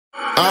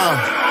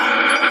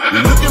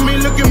Look at me,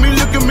 look at me,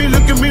 look at me,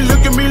 look at me,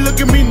 look at me, look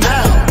at me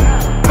now.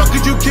 Fuck,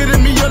 are you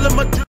kidding me? All of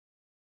my...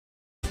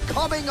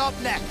 Coming up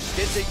next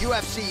is a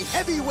UFC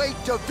heavyweight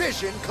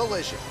division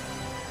collision.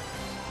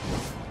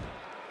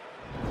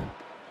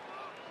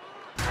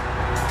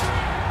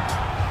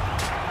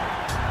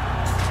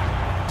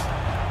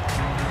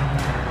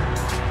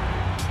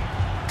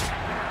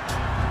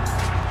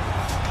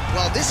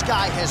 Well, this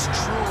guy has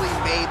truly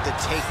made the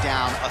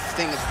takedown a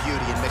thing of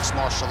beauty in mixed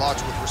martial arts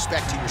with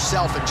respect to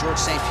yourself and George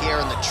St. Pierre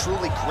and the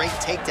truly great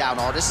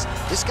takedown artists.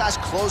 This guy's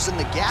closing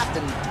the gap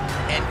and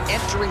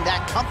entering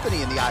that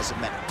company in the eyes of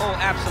many. Oh,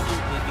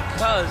 absolutely,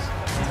 because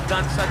he's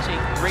done such a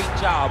great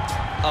job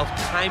of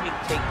timing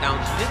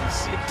takedowns.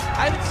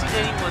 I haven't seen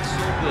anyone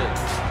so good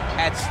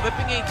at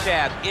slipping a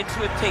jab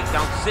into a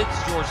takedown since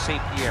George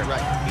St. Pierre.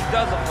 Right. He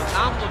does a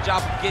phenomenal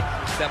job of getting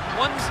from step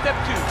one to step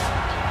two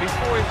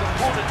before his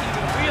opponent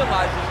even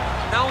realizes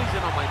now he's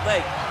in on my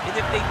leg. And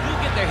if they do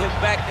get their hip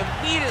back,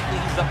 immediately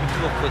he's up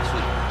into a foot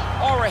sweep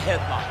or a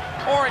headlock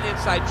or an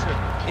inside trip.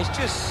 It's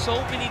just so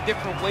many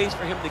different ways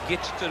for him to get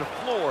you to the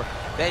floor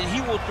that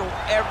he will throw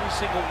every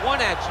single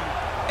one at you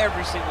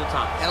every single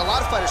time. And a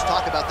lot of fighters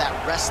talk about that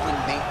wrestling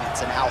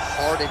maintenance and how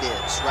hard it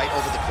is, right,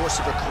 over the course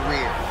of a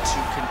career to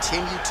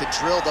continue to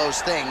drill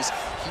those things.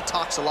 He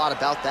talks a lot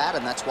about that,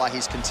 and that's why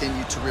he's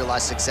continued to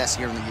realize success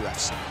here in the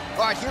UFC.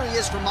 All right, here he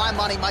is, for my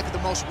money, might be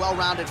the most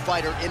well-rounded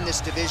fighter in this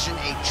division,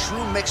 a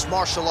true mixed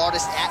martial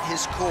artist at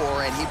his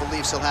core, and he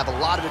believes he'll have a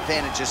lot of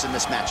advantages in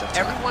this matchup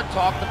tonight. Everyone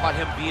talked about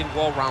him being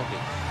well-rounded.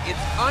 It's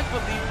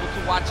unbelievable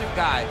to watch a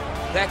guy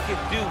that can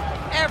do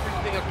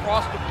everything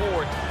across the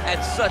board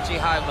at such a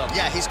high level.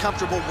 Yeah, he's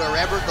comfortable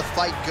wherever the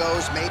fight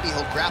goes. Maybe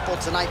he'll grapple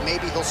tonight,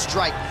 maybe he'll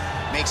strike.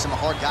 Makes him a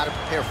hard guy to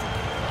prepare for.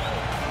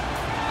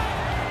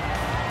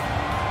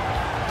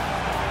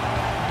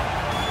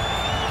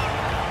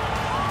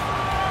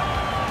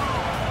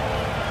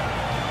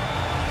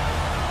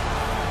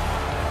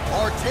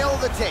 Our tail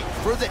of the tape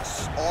for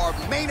this, our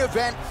main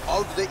event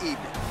of the evening.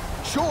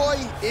 Choi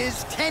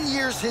is 10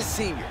 years his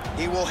senior.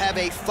 He will have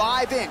a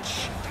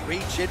 5-inch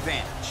reach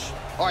advantage.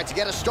 All right, to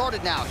get us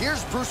started now,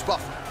 here's Bruce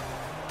Buffer.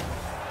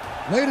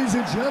 Ladies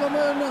and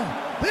gentlemen,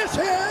 this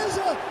is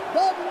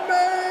the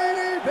main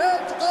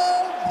event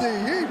of the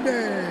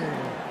evening.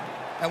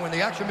 And when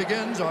the action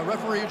begins, our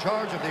referee in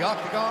charge of the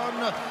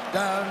Octagon,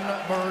 Dan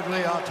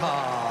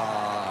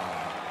Bergliata.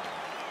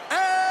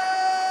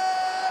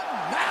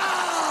 And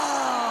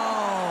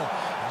now,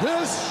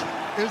 this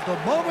is the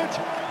moment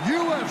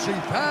UFC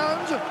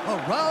fans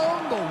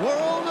around the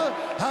world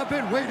have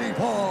been waiting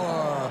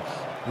for.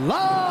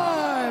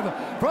 Live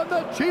from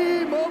the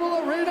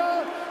T-Mobile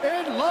Arena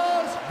in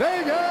Las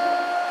Vegas,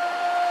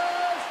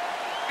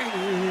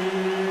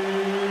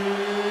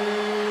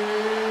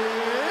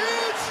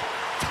 it's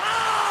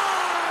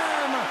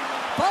time!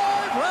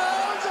 5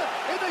 rounds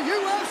in the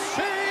UFC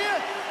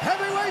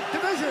heavyweight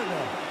division.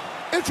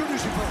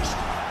 Introducing first,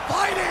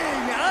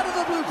 fighting out of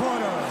the blue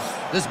corner.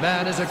 This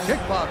man is a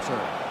kickboxer,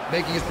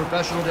 making his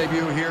professional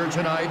debut here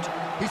tonight.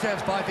 He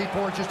stands 5 feet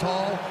 4 inches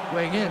tall,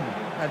 weighing in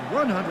at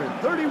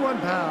 131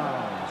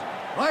 pounds.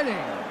 Fighting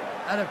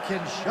out of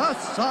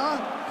Kinshasa,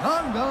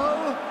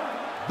 Congo,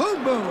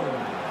 Boom Boom.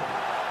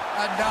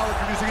 And now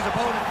introducing his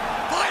opponent,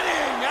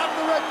 fighting out of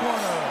the red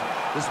corner.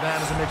 This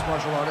man is a mixed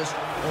martial artist,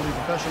 holding a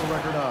professional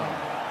record of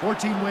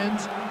 14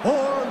 wins, 4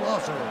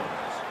 losses.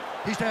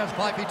 He stands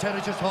 5 feet 10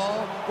 inches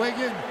tall, weighing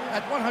in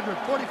at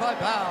 145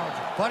 pounds.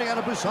 Fighting out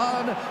of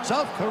Busan,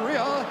 South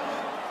Korea,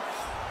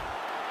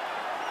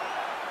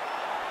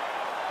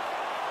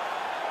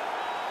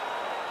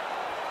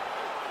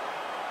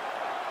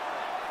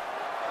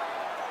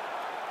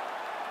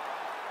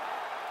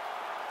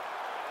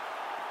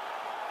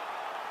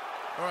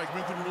 All right,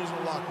 commit to the rules of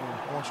the locker room.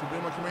 I want you to obey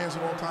my commands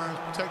at all times,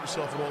 protect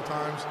yourself at all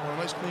times. I want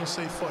a nice, clean,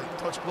 safe fight.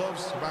 Touch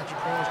gloves, back your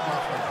corners, come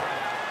out fight.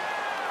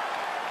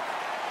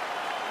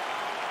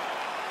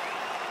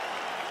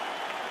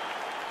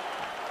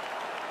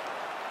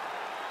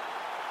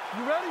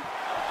 You ready?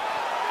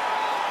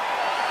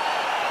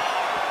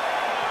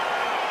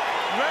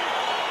 You ready?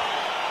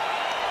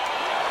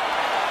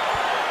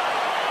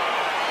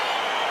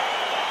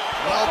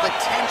 Well, the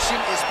tension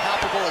is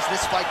palpable as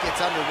this fight gets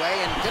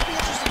underway, and it's going to be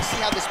interesting to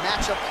see how this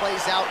matchup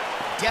plays out.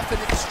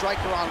 Definite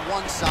striker on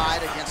one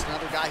side against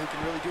another guy who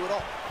can really do it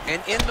all.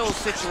 And in those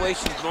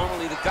situations,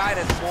 normally the guy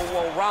that's more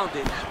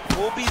well-rounded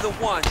will be the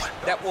one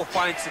that will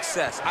find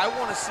success. I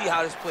want to see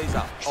how this plays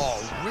out. Oh,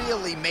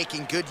 really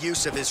making good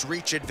use of his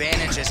reach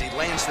advantage as he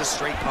lands the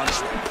straight punch.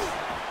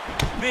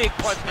 Big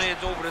punch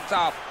lands over the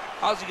top.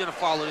 How's he going to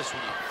follow this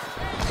one up?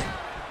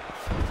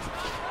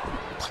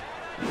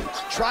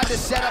 Tried to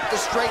set up the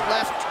straight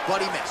left,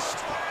 but he missed.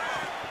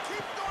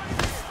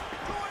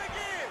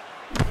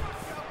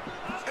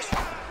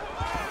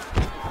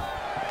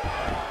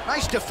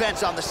 Nice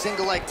defense on the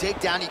single leg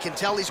takedown. You can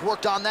tell he's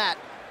worked on that.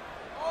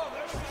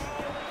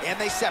 And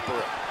they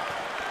separate.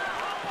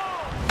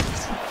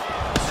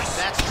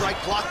 That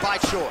strike blocked by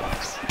Choi.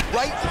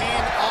 Right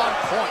hand on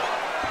point.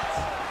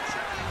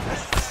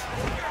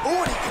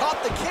 Ooh, and he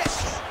caught the kick.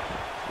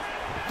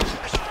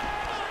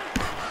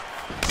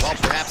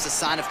 perhaps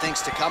a sign of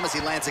things to come as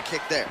he lands a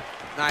kick there.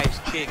 Nice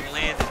kick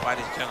landed by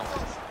this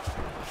gentleman.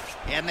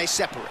 And they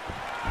separate.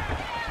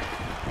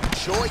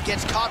 Choi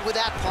gets caught with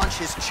that punch.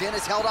 His chin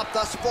is held up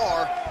thus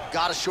far.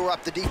 Got to shore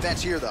up the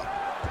defense here, though.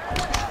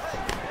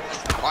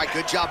 All right,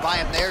 good job by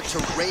him there to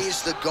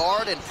raise the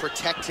guard and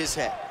protect his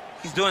head.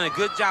 He's doing a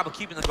good job of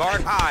keeping the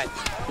guard high,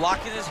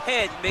 blocking his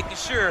head, making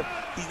sure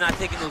he's not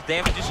taking those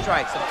damaging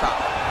strikes up top.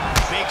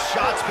 Big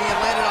shots being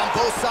landed on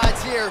both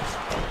sides here.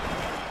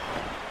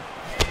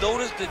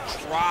 Notice the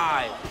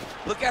drive.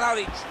 Look at how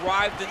they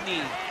drive the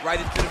knee right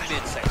into the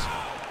midsection.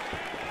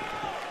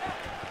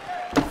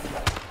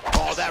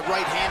 Oh, that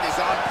right hand is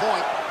on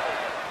point.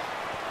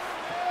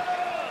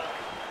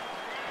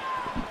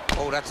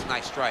 Oh, that's a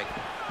nice strike.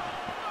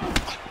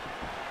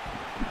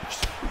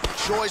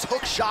 Choi's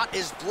hook shot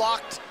is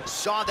blocked.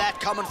 Saw that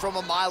coming from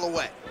a mile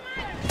away.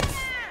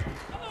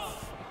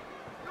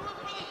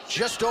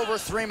 Just over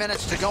 3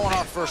 minutes to go in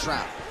our first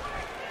round.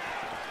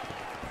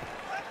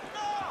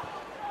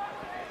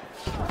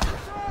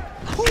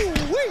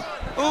 Ooh-wee!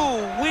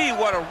 Ooh-wee,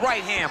 what a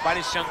right hand by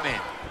this young man.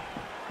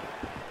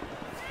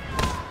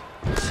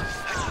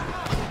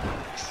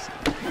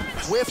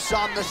 Whiffs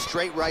on the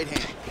straight right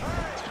hand.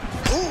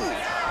 Ooh!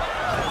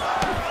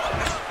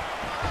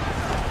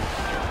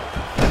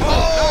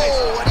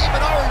 Oh, an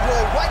Imanari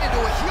roll right into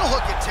a heel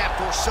hook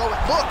attempt, or so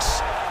it looks.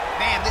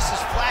 Man, this is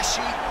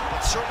flashy, but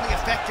certainly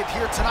effective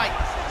here tonight.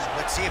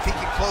 Let's see if he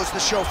can close the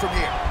show from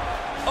here.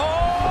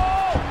 Oh!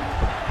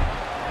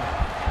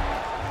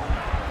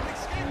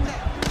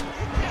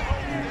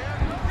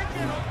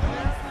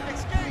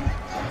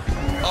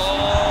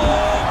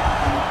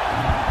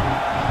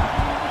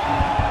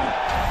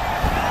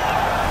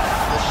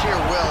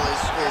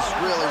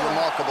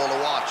 To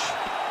watch.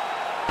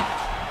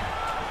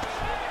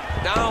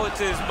 Now it's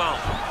his mouth.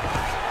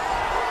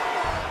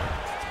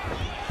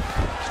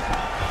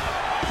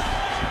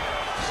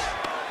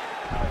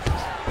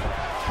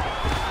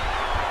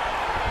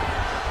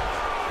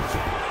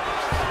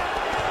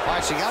 All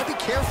right, so you got to be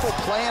careful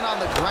playing on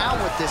the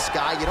ground with this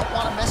guy. You don't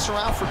want to mess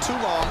around for too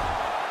long.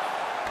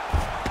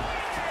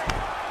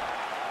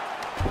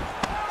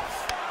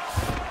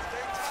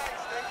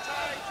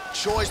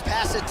 Choi's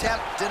pass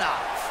attempt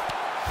denied.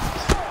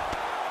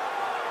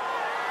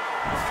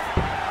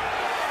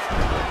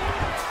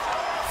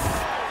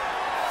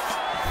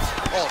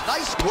 Oh,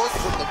 nice work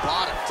from the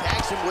bottom.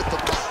 Tags him with the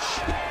punch.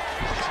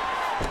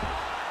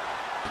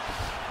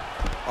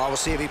 All right, we'll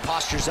see if he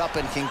postures up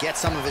and can get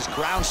some of his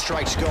ground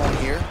strikes going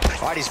here.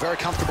 All right, he's very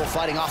comfortable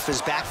fighting off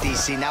his back,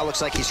 DC. Now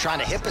looks like he's trying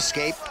to hip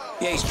escape.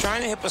 Yeah, he's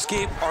trying to hip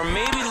escape or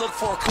maybe look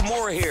for a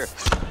Kimura here.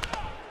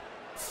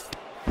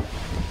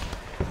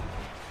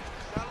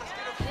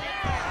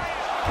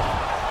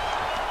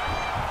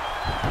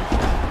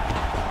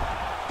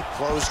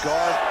 Closed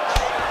guard.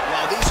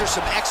 Well, these are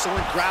some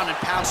excellent ground and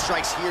pound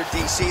strikes here,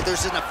 DC.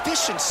 There's an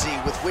efficiency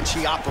with which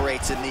he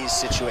operates in these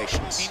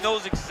situations. He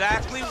knows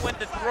exactly when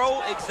to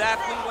throw,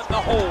 exactly when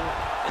to hold,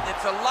 and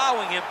it's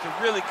allowing him to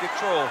really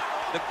control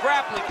the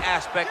grappling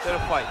aspect of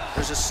the fight.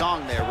 There's a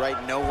song there, right?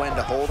 Know when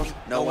to hold him,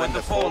 know when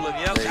to fold him.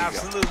 Yep,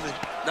 absolutely.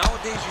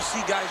 Nowadays, you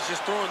see guys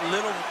just throwing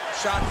little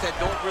shots that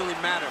don't really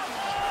matter.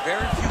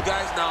 Very few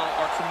guys now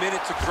are committed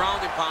to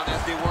ground and pound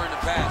as they were in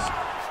the past.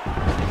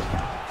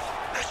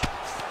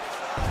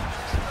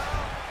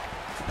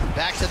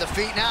 Back to the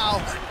feet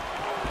now.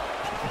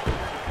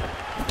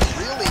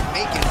 Really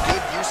making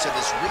good use of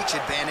his reach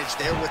advantage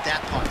there with that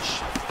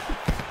punch.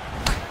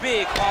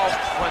 Big off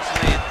punch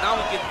land. Now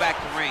we get back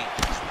to range.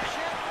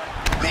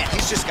 Man,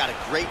 he's just got a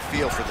great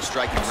feel for the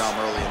striking realm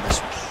early in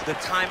this one. The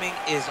timing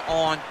is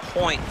on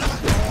point.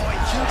 Oh,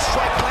 huge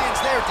strike lands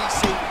there,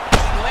 DC.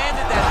 He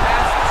landed that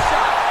massive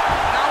shot.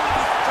 Now he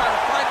needs to try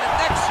to find the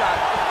next shot,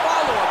 the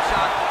follow-up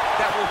shot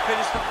that will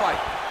finish the fight.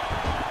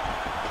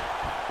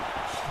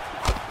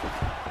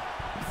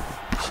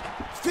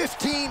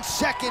 15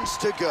 seconds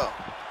to go.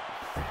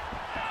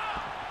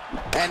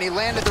 And he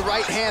landed the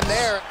right hand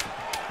there.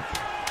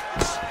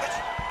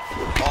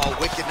 Oh,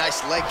 wicked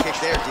nice leg kick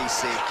there,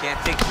 DC. Can't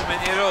take too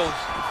many of those.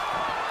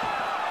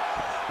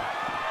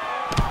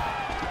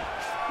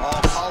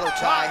 Oh, collar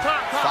tie.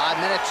 5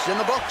 minutes in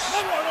the books.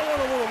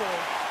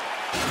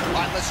 All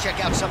right, let's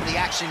check out some of the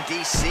action,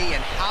 DC,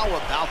 and how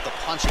about the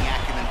punching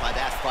acumen by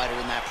that fighter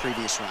in that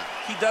previous round?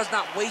 He does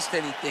not waste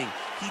anything.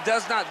 He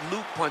does not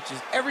loop punches.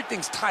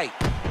 Everything's tight.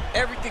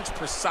 Everything's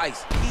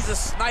precise. He's a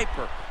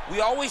sniper. We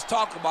always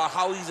talk about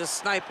how he's a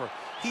sniper.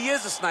 He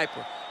is a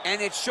sniper,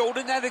 and it showed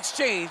in that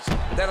exchange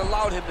that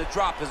allowed him to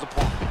drop his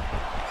opponent.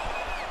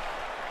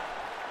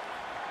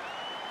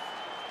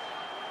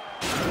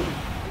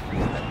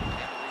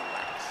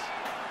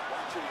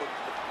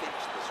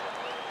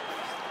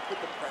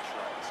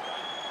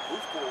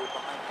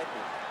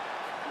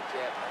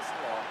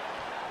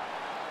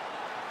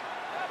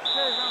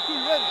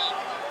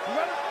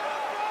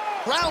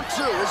 Round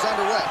 2 is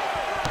underway.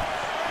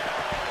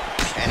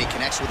 And he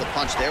connects with a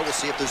punch there. We'll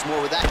see if there's more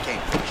where that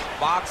came from.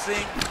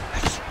 Boxing,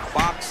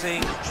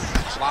 boxing,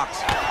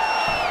 boxing.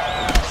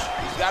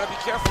 He's got to be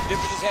careful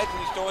dipping his head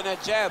when he's throwing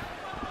that jab.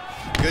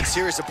 Good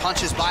series of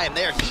punches by him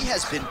there. He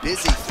has been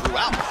busy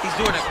throughout. He's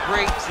doing a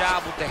great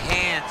job with the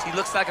hands. He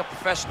looks like a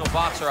professional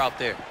boxer out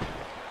there.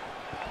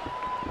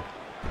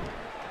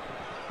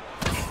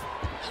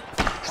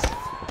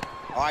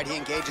 All right, he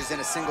engages in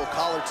a single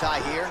collar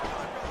tie here.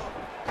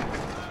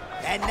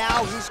 And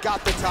now he's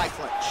got the tie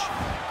clinch.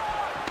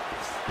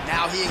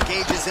 Now he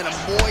engages in a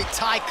Muay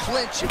Thai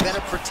clinch. You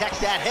better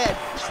protect that head.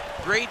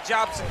 Great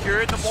job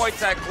securing the Muay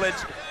Thai clinch.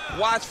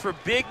 Watch for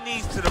big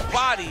knees to the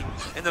body,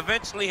 and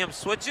eventually him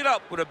switch it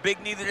up with a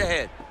big knee to the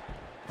head.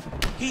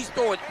 He's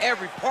throwing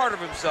every part of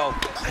himself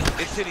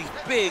into these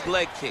big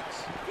leg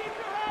kicks.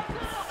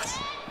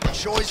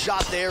 Choi's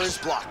shot there is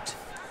blocked.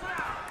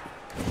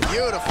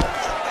 Beautiful.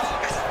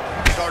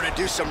 Starting to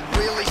do some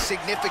really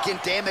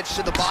significant damage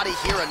to the body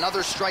here.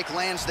 Another strike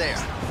lands there.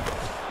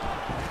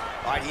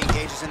 All right, he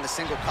engages in the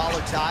single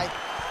collar tie.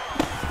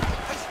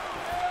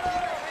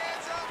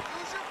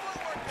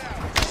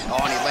 Oh,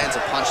 and he lands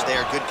a punch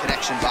there. Good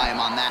connection by him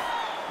on that.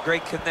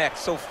 Great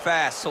connect, so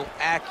fast, so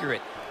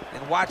accurate.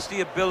 And watch the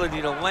ability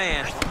to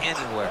land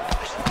anywhere.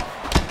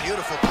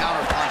 Beautiful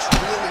counter punch,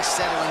 really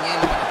settling in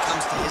when it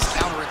comes to his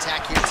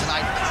counterattack here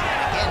tonight.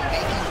 And again,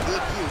 making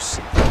good use.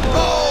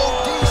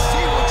 Oh, DC,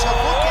 would you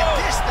look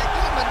at this? The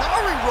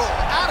Imanari roll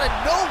out of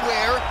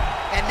nowhere.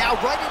 And now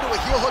right into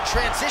a heel hook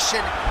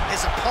transition.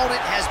 His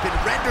opponent has been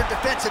rendered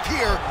defensive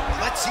here.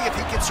 Let's see if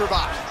he can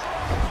survive.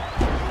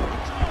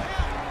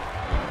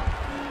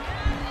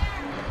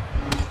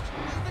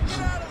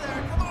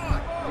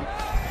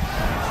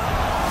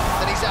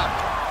 Then he's out.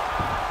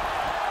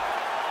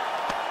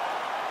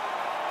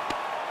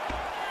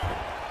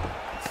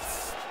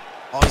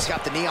 Oh, he's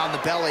got the knee on the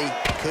belly.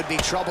 Could be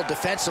trouble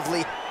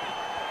defensively.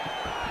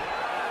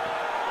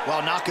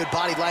 Well, not good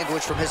body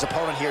language from his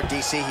opponent here,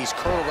 DC. He's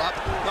curled up.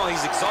 No,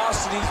 he's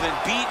exhausted. He's been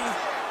beaten.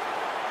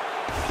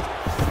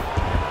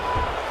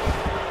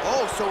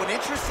 Oh, so an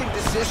interesting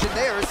decision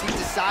there as he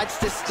decides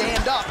to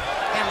stand up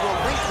and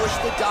relinquish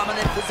the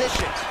dominant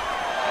position.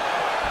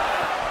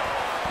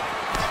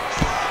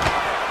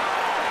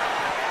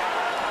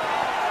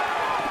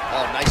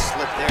 Oh, nice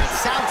slip there. It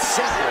sounds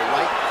simple,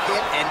 right?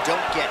 Hit and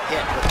don't get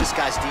hit, but this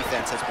guy's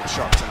defense has been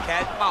sharp tonight.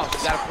 Cat and mouse,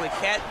 you gotta play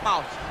cat and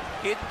mouse.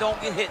 Hit and don't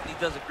get hit, and he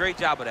does a great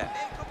job of that.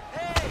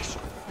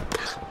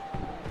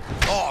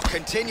 Oh,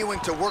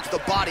 continuing to work the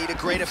body to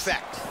great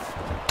effect.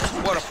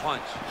 What a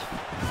punch.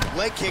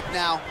 Leg kick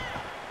now.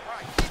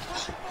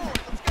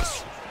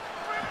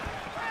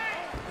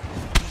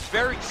 He's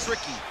very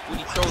tricky when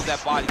he throws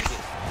that body kick.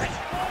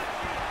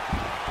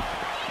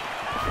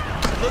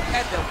 Look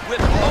at the whip.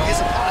 Oh, his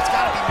opponent's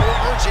got to be more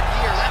urgent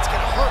here. That's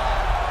going to hurt.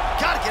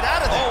 Got to get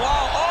out of there. Oh,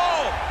 wow. Oh!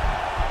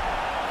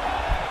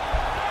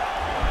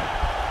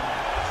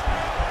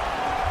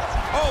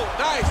 Oh,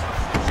 nice.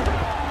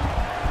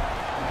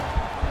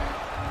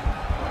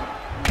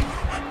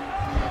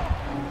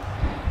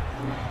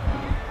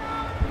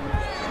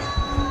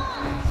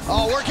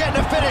 Oh, we're getting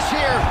a finish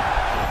here.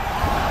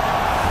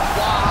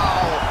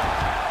 Wow.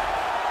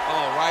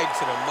 Oh, right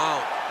to the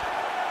mount.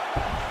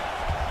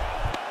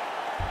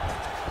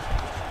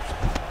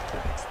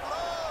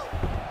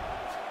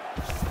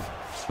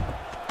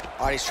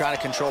 All right, he's trying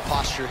to control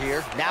posture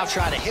here. Now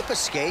trying to hip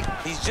escape.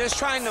 He's just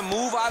trying to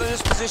move out of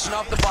this position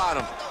off the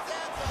bottom.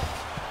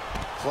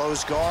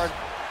 Close guard.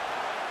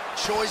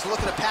 Choi's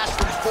looking to pass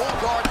from full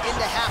guard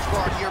into half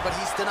guard here, but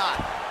he's denied.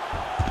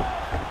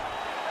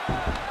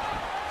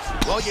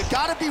 Well, you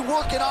got to be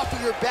working off of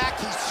your back.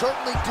 He's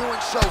certainly doing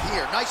so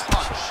here. Nice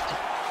punch.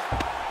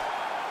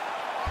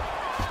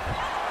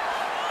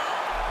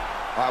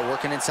 All right,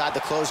 working inside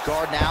the closed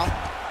guard now.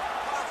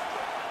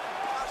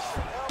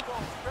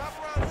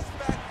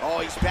 Oh,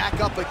 he's back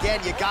up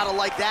again. You got to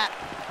like that.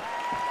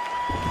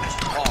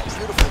 Oh,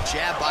 beautiful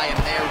jab by him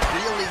there,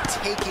 really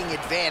taking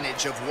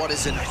advantage of what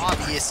is an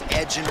obvious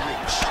edge and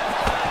reach.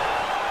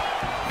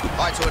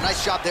 All right, so a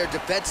nice job there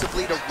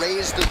defensively to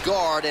raise the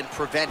guard and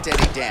prevent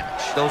any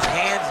damage. Those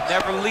hands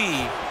never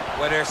leave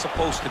where they're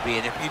supposed to be,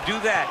 and if you do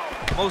that,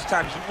 most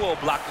times you will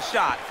block the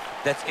shot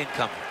that's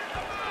incoming.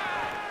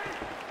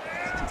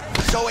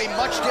 So a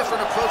much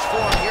different approach for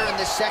him here in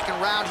this second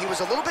round. He was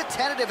a little bit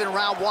tentative in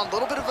round one, a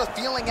little bit of a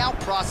feeling out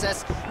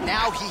process.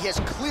 Now he has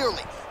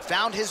clearly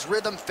found his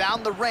rhythm,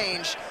 found the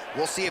range.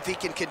 We'll see if he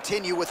can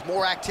continue with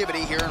more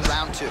activity here in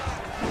round two.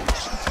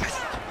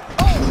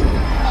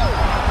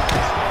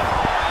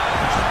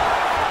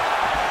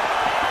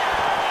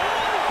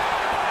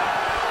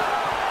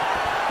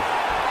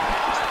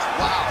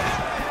 Wow.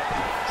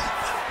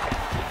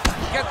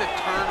 You got the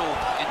turnover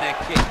in that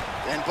kick.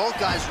 And both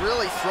guys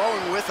really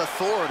throwing with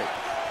authority.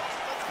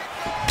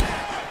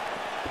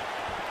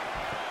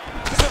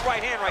 Good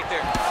right hand right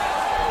there.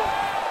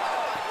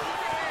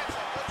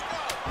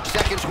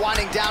 Seconds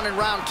winding down in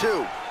round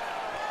two.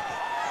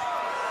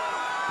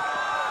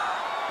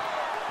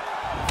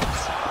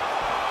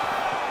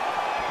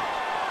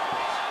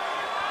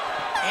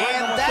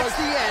 And that's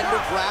the end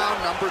of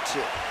round number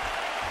two. All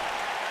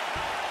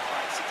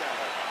right, sit down,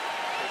 buddy.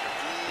 Take a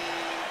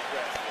deep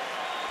breath.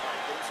 All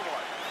right, get him some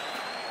water.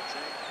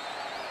 Drink.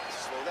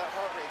 Slow that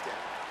heart rate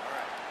down. All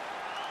right,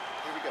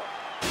 here we go.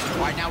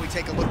 All right, now we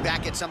take a look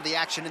back at some of the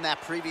action in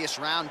that previous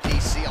round,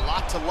 DC. A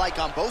lot to like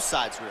on both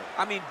sides, really.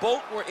 I mean,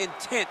 both were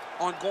intent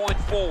on going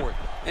forward.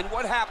 And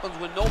what happens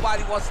when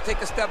nobody wants to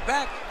take a step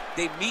back?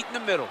 They meet in the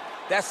middle.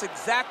 That's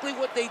exactly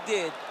what they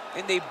did,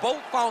 and they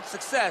both found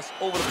success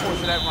over the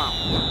course of that round.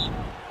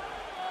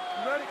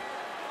 You ready?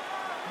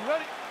 You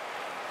ready?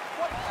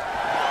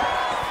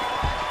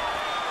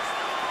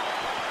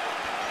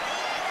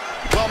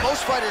 Well,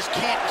 most fighters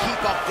can't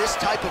keep up this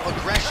type of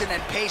aggression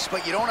and pace,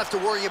 but you don't have to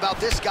worry about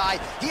this guy.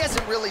 He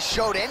hasn't really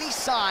showed any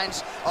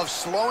signs of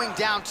slowing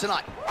down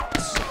tonight.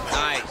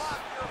 Nice.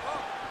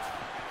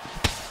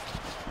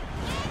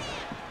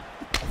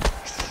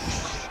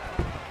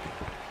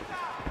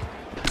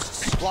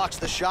 Blocks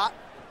the shot.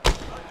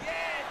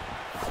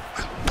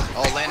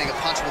 Oh, landing a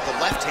punch with the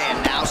left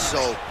hand now,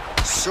 so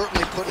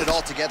certainly putting it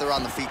all together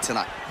on the feet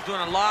tonight. He's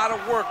doing a lot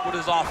of work with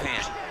his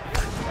offhand.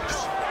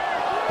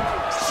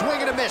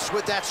 Swing and a miss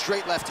with that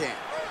straight left hand.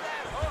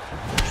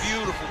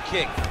 Beautiful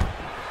kick.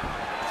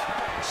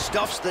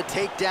 Stuffs the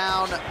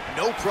takedown,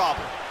 no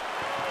problem.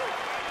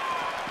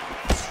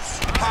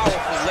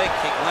 Powerful leg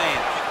kick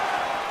lands.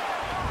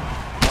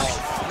 Oh,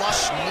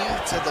 flush knee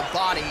to the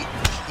body.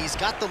 He's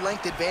got the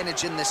length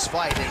advantage in this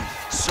fight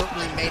and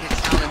certainly made it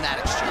count in that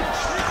exchange.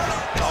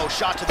 Oh,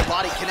 shot to the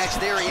body connects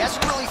there. He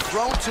hasn't really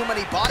thrown too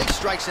many body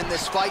strikes in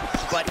this fight,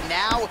 but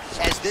now,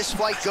 as this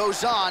fight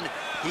goes on,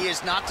 he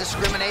is not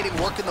discriminating,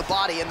 working the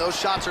body, and those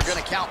shots are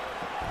going to count.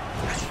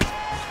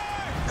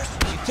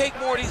 You take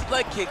more of these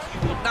leg kicks,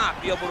 you will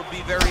not be able to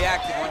be very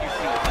active on your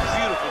feet.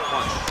 Beautiful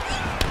punch.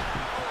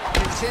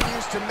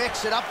 Continues to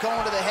mix it up,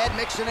 going to the head,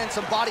 mixing in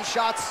some body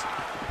shots.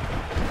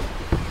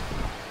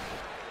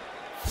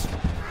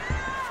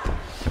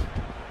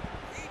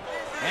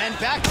 And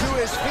back to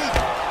his feet.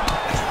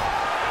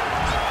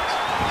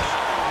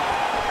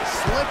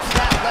 Slips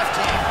that left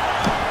hand.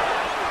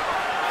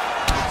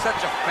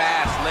 Such a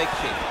fast leg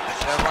kick.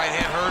 That right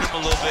hand hurt him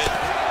a little bit.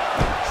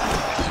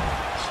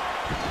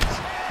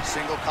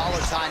 Single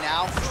collar tie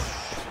now.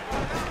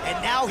 And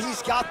now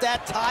he's got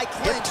that tie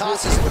clinch.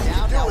 Tosses it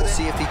down. Now we'll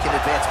see if he can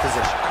advance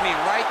position. I mean,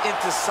 right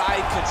into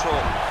side control.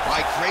 All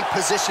right, great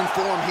position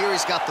for him here.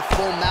 He's got the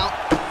full mount.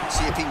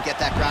 See if he can get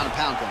that ground and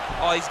pound going.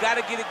 Oh, he's got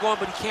to get it going,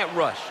 but he can't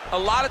rush. A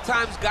lot of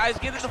times, guys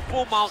get in the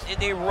full mount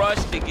and they rush,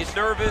 they get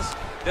nervous.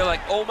 They're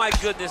like, oh my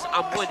goodness,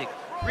 I'm winning.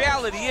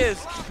 Reality is,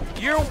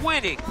 you're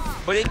winning,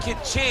 but it can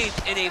change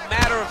in a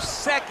matter of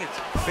seconds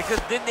because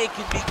then they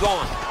can be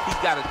gone. He's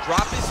got to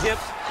drop his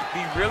hips,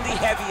 be really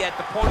heavy at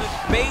the opponent's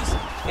base,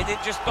 and then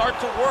just start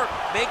to work.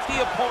 Make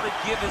the opponent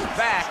give his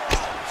back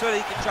so that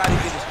he can try to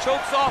get his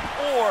chokes off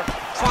or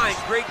find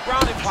great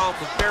ground and pound,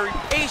 but very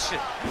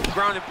patient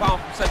ground and pound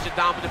from such a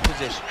dominant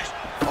position.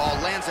 Oh,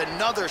 lands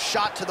another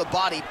shot to the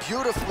body,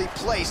 beautifully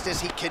placed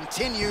as he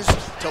continues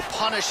to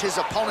punish his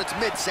opponent's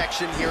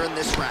midsection here in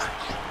this round.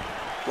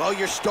 Well,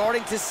 you're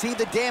starting to see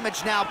the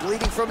damage now,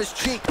 bleeding from his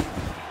cheek.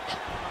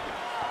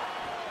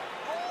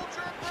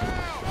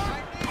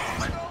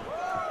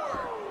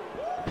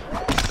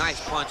 Nice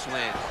punch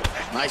lands.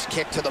 Nice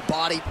kick to the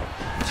body.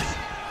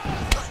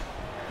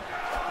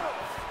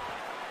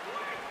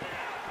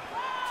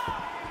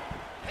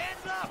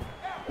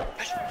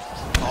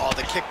 Oh,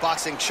 the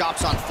kickboxing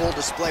chops on full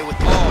display with...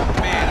 Oh,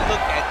 man, look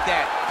at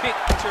that.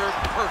 Picture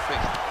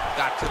perfect.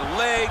 Got to the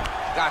leg,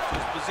 got to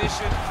his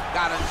position,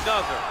 got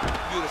another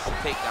beautiful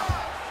takedown.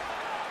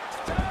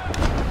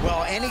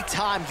 Well,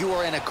 anytime you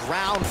are in a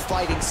ground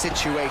fighting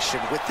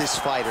situation with this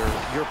fighter,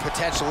 you're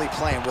potentially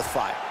playing with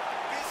fire.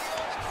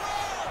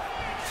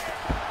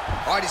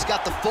 All right, he's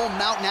got the full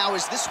mount now.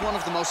 Is this one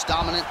of the most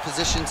dominant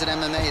positions in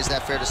MMA? Is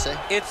that fair to say?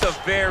 It's a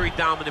very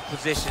dominant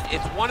position.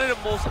 It's one of the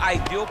most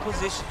ideal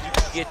positions you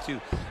can get to,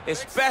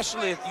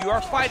 especially if you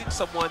are fighting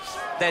someone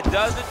that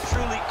doesn't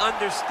truly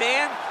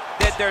understand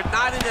that they're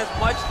not in as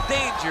much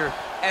danger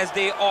as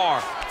they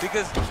are,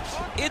 because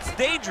it's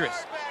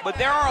dangerous, but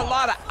there are a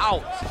lot of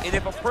outs, and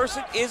if a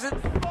person isn't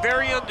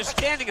very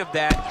understanding of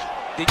that,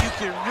 then you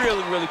can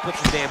really, really put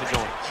some damage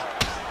on it.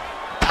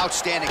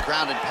 Outstanding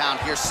ground and pound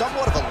here.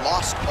 Somewhat of a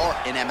lost art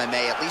in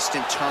MMA, at least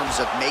in terms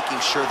of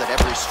making sure that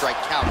every strike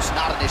counts.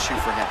 Not an issue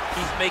for him.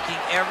 He's making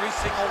every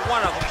single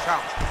one of them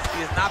count. He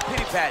is not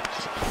pity-patting.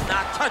 He's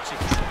not touching.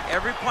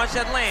 Every punch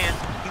that lands,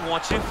 he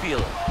wants you to feel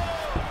it.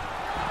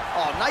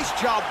 Oh, nice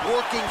job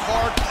working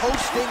hard,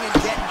 posting, and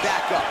getting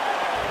back up.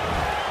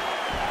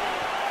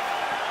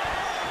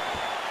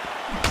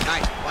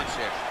 Nice punch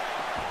there.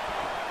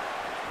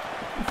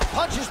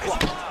 Punches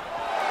blocked.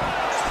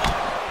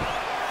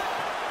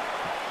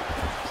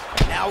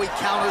 Now he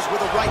counters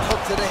with a right hook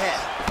to the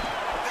head.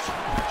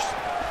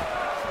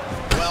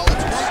 Well,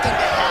 it's one thing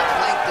to have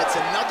length, it's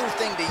another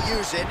thing to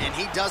use it, and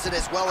he does it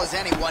as well as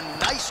anyone.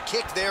 Nice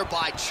kick there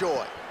by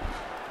Choi.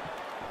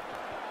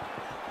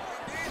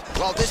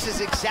 Well, this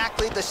is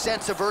exactly the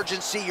sense of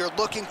urgency you're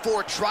looking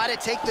for. Try to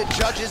take the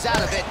judges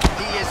out of it.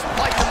 He is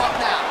lighting them up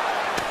now.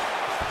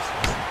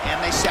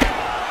 And they set.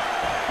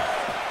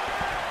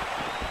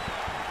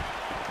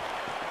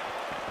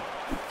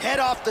 Head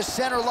off the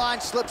center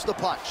line, slips the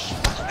punch.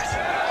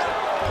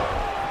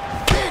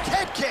 Big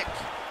head kick.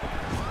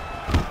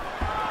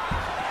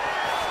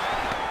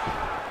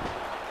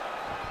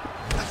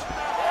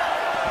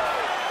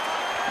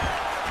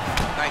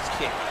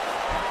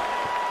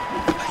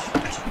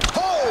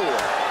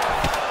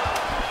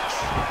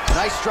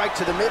 strike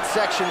to the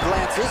midsection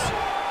glances.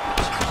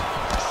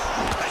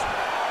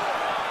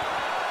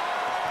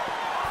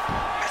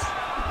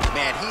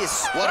 Man, he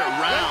is, what a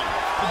round.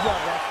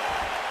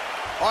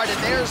 All right,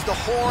 and there's the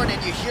horn,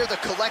 and you hear the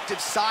collective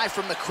sigh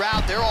from the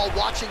crowd. They're all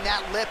watching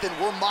that lip, and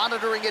we're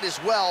monitoring it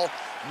as well.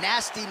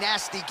 Nasty,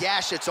 nasty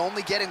gash. It's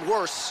only getting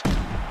worse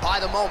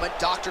by the moment.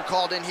 Doctor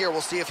called in here.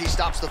 We'll see if he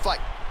stops the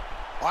fight.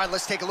 All right,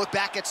 let's take a look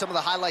back at some of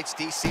the highlights,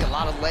 DC. A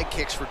lot of leg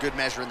kicks for good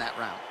measure in that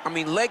round. I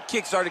mean, leg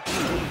kicks are the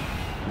key.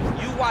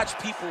 You watch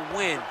people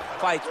win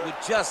fights with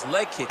just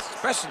leg kicks,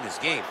 especially in this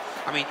game.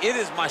 I mean, it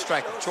is my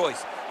strike of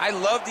choice. I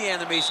love the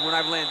animation when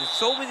I've landed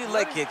so many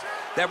leg kicks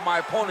that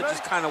my opponent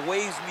just kind of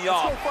waves me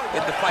off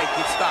if the fight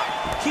gets stopped.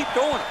 Keep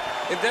throwing them.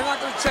 If they're not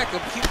going to check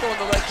them, keep throwing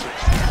the leg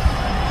kicks.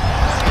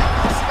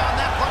 On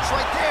that punch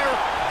right there,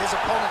 his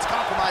opponent's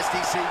compromised,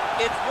 DC.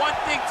 It's one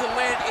thing to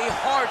land a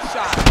hard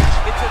shot.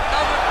 It's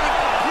another thing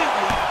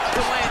completely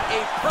to land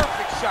a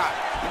perfect shot.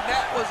 And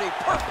that was a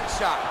perfect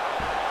shot.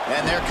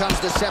 And there comes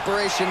the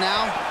separation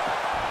now.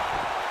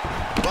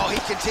 Well, he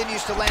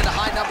continues to land a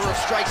high number of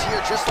strikes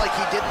here, just like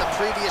he did in the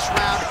previous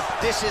round.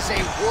 This is a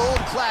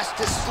world-class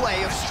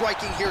display of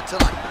striking here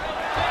tonight.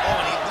 Oh,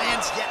 and he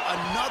lands yet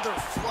another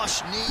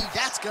flush knee.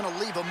 That's going to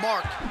leave a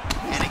mark.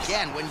 And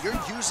again, when you're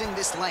using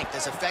this length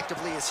as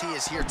effectively as he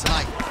is here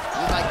tonight,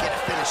 we might get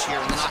a finish here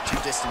in the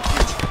not-too-distant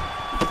future.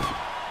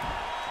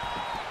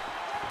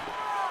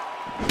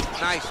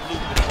 Nice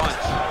movement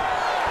punch.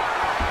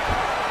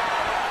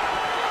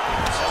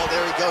 Oh,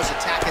 there he goes,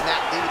 attacking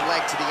that lead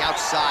leg to the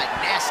outside.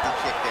 Nasty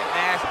kick there.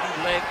 Nasty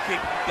leg kick.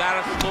 You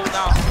gotta slow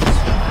down.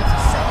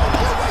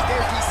 Right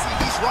there, DC.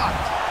 He's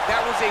rocked.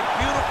 That was a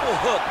beautiful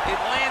hook. It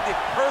landed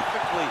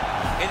perfectly,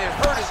 and it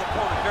hurt his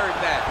opponent very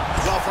bad.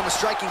 Well, from a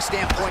striking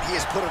standpoint, he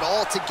has put it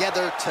all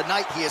together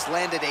tonight. He has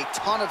landed a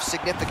ton of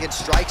significant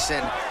strikes,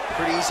 and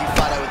pretty easy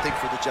fight, I would think,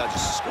 for the judges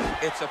to score.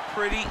 It's a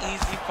pretty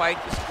easy fight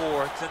to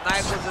score.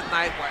 Tonight was a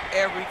night where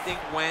everything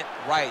went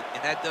right, and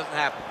that doesn't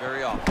happen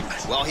very often.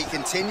 Well, he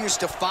continues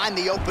to find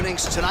the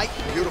openings tonight.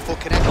 Beautiful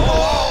connection.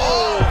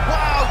 Oh!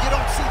 Wow, you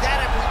don't see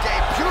that every day.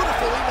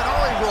 Beautiful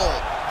Imanari roll.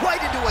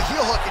 Right into a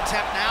heel hook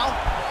attempt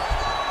now.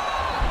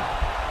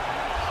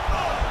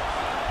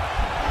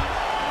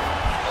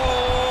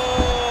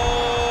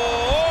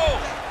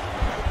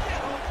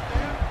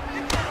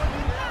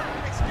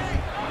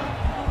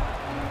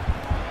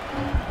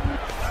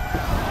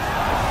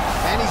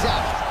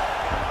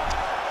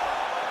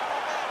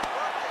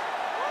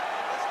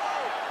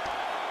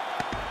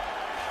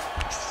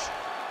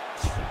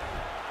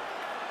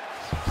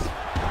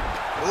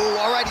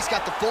 He's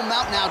got the full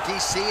mount now,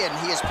 DC, and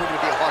he has proven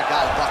to be a hard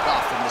guy to buck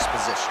off from this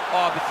position.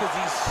 Oh, because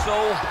he's so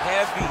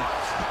heavy.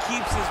 He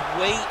keeps his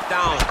weight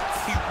down.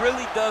 He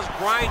really does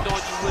grind on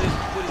you with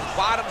his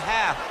bottom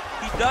half.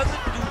 He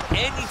doesn't do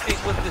anything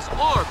with his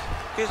arms.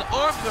 His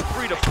arms are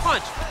free to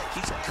punch.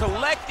 He's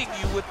collecting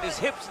you with his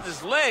hips and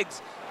his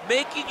legs,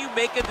 making you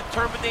make a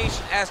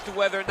determination as to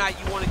whether or not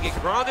you want to get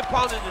grounded,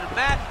 pounded into the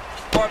mat,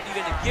 or if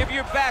you're going to give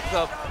your back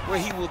up, where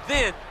he will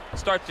then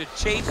start to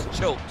chase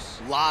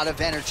chokes. A lot of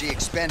energy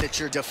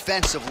expenditure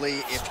defensively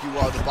if you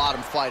are the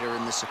bottom fighter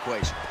in this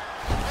equation.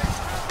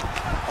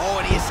 Oh,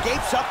 and he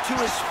escapes up to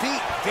his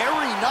feet.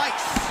 Very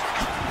nice.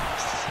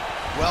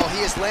 Well,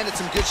 he has landed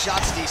some good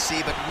shots, DC,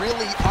 but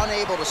really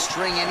unable to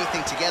string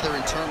anything together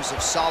in terms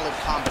of solid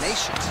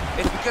combinations.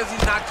 It's because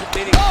he's not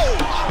committing. Oh!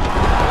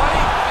 What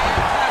a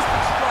fantastic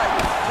strike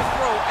to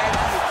throw at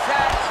the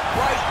exact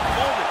right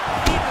moment.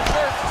 He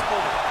deserves this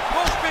moment.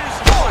 Go finish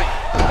the fight.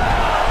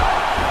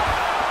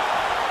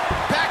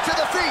 Back to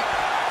the feet.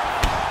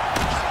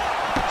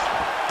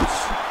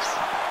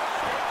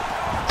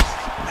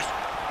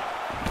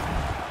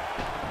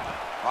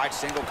 All right,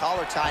 single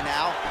collar tie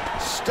now.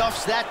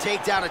 Stuffs that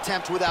takedown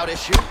attempt without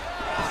issue.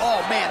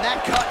 Oh, man,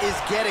 that cut is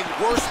getting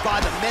worse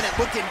by the minute.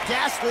 Looking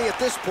ghastly at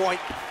this point.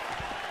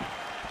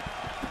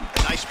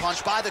 Nice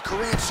punch by the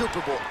Korean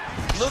Super Bowl.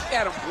 Look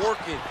at him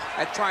working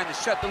at trying to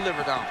shut the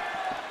liver down.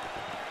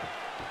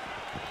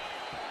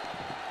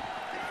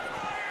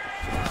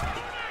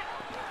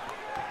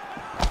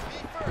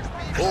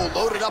 Oh,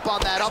 loaded up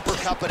on that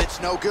uppercut, but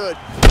it's no good.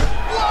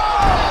 Whoa!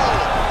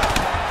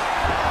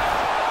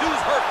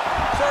 Dude's hurt.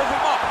 Serve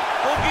him up.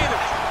 Go get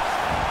him.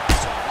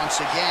 So once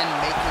again,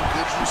 making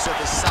good use of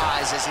his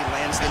size as he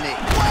lands the knee.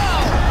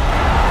 Wow!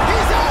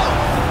 He's out!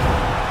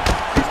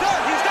 He's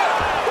done. He's done.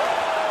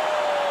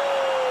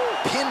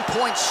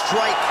 Pinpoint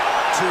strike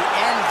to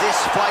end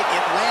this fight.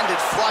 It landed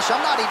flush.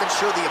 I'm not even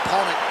sure the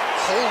opponent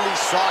wholly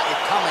saw it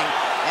coming.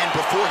 And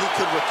before he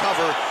could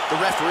recover, the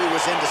referee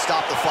was in to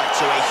stop the fight.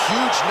 So a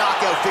huge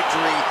knockout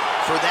victory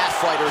for that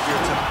fighter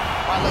here tonight.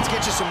 All right, let's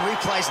get you some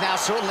replays now.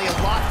 Certainly a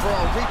lot for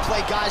our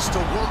replay guys to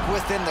work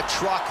with in the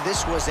truck.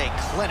 This was a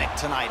clinic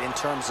tonight in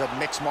terms of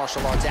mixed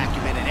martial arts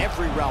acumen in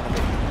every realm of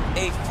it.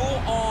 A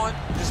full-on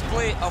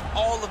display of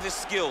all of his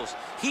skills.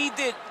 He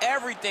did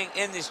everything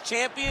in this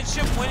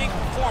championship-winning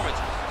performance.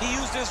 He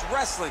used his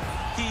wrestling.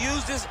 He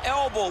used his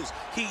elbows.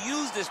 He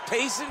used his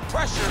pace and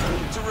pressure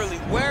to really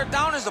wear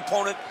down his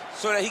opponent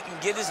so that he can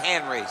get his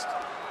hand raised.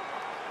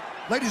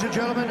 Ladies and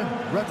gentlemen,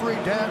 referee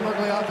Dan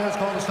Murgliata has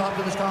called a stop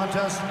to this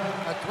contest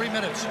at 3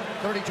 minutes,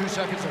 32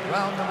 seconds of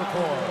round number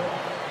 4.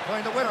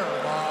 Declaring the winner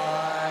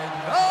by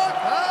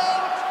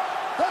knockout,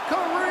 the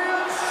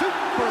Korean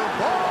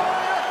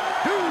Superboy,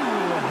 Doo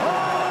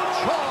Ho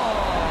Choi.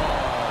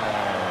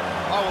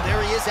 Oh, well,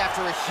 there he is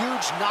after a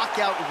huge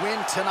knockout win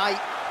tonight.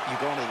 You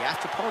going to the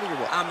after party or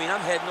what? I mean,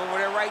 I'm heading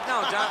over there right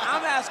now, John.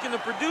 I'm asking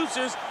the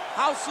producers,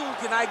 how soon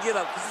can I get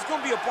up? Because it's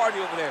going to be a party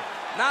over there.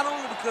 Not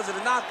only because of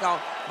the knockout,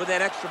 but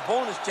that extra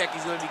bonus check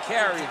he's going to be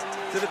carrying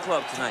to the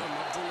club tonight.